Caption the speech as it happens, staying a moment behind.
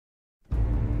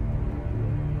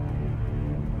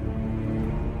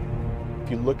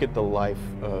you look at the life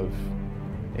of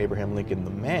Abraham Lincoln,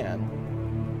 the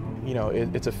man, you know,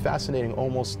 it's a fascinating,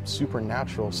 almost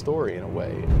supernatural story in a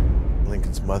way.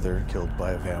 Lincoln's mother, killed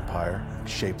by a vampire,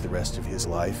 shaped the rest of his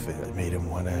life. It made him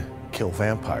want to kill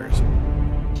vampires.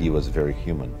 He was very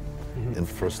human. And the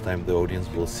first time the audience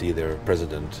will see their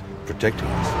president protecting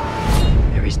us.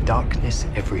 There is darkness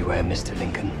everywhere, Mr.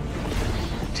 Lincoln.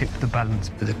 Tip the balance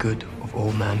for the good of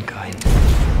all mankind.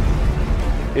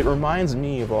 It reminds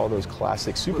me of all those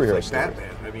classic superhero stories.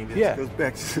 Batman. I mean, it goes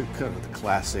back to kind of the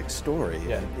classic story.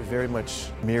 Yeah. It very much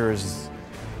mirrors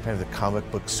kind of the comic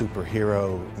book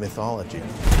superhero mythology.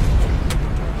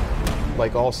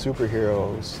 Like all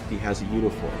superheroes, he has a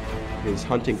uniform. His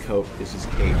hunting coat is his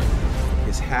cape.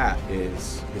 His hat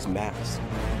is his mask.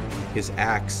 His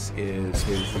axe is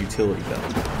his utility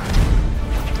belt.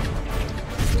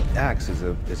 The axe is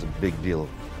a big deal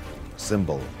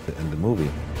symbol in the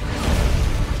movie.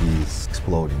 He's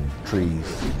exploding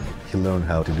trees. He learned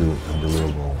how to do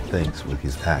unbelievable things with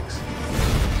his axe.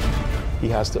 he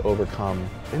has to overcome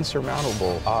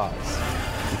insurmountable odds.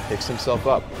 He picks himself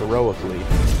up heroically,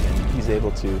 and he's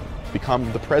able to become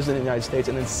the president of the United States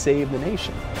and then save the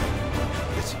nation.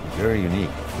 It's very unique,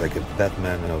 like a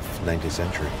Batman of 19th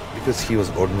century, because he was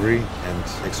ordinary and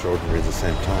extraordinary at the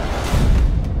same time.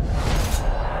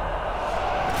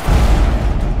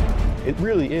 It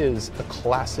really is a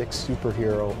classic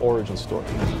superhero origin story.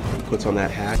 He puts on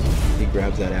that hat, he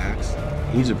grabs that axe.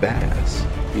 He's a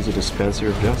badass. He's a dispenser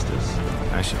of justice.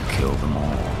 I should kill them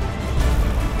all.